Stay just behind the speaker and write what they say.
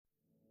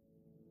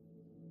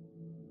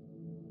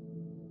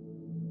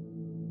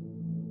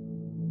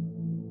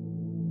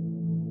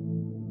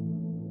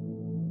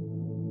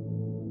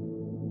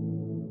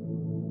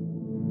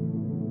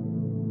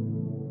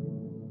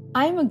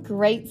I'm a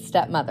great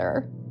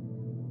stepmother.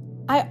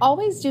 I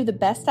always do the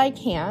best I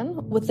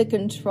can with the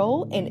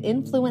control and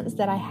influence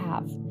that I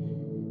have.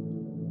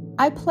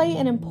 I play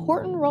an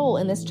important role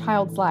in this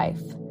child's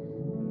life.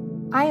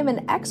 I am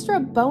an extra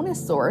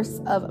bonus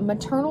source of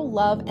maternal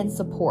love and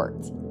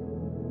support.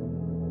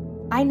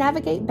 I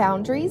navigate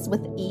boundaries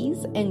with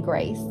ease and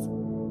grace.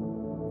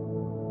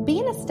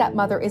 Being a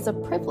stepmother is a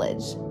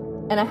privilege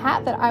and a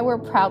hat that I wear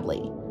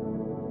proudly.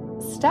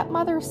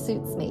 Stepmother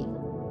suits me.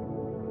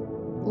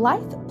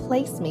 Life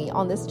placed me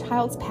on this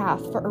child's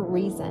path for a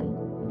reason.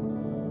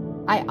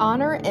 I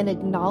honor and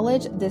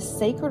acknowledge this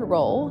sacred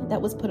role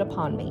that was put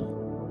upon me.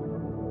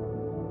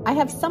 I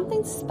have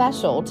something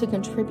special to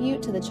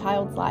contribute to the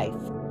child's life.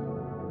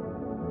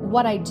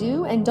 What I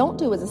do and don't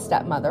do as a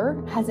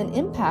stepmother has an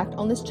impact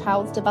on this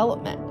child's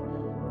development.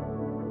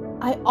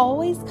 I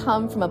always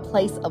come from a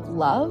place of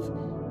love,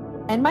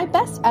 and my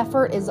best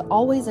effort is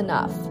always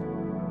enough.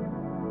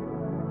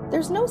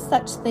 There's no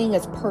such thing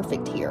as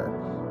perfect here.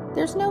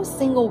 There's no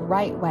single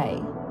right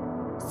way.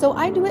 So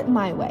I do it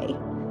my way,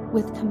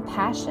 with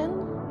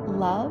compassion,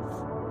 love,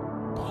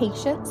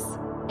 patience,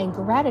 and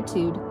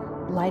gratitude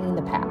lighting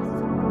the path.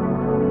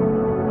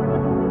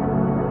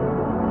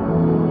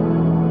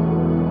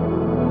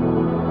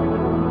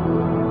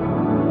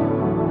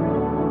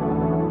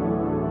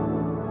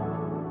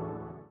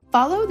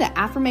 Follow the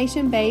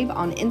Affirmation Babe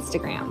on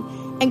Instagram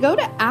and go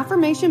to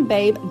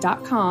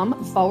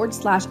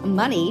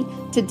affirmationbabe.com/money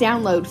to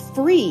download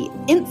free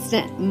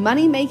instant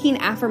money-making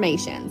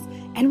affirmations.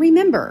 And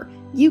remember,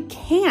 you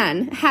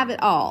can have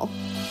it all.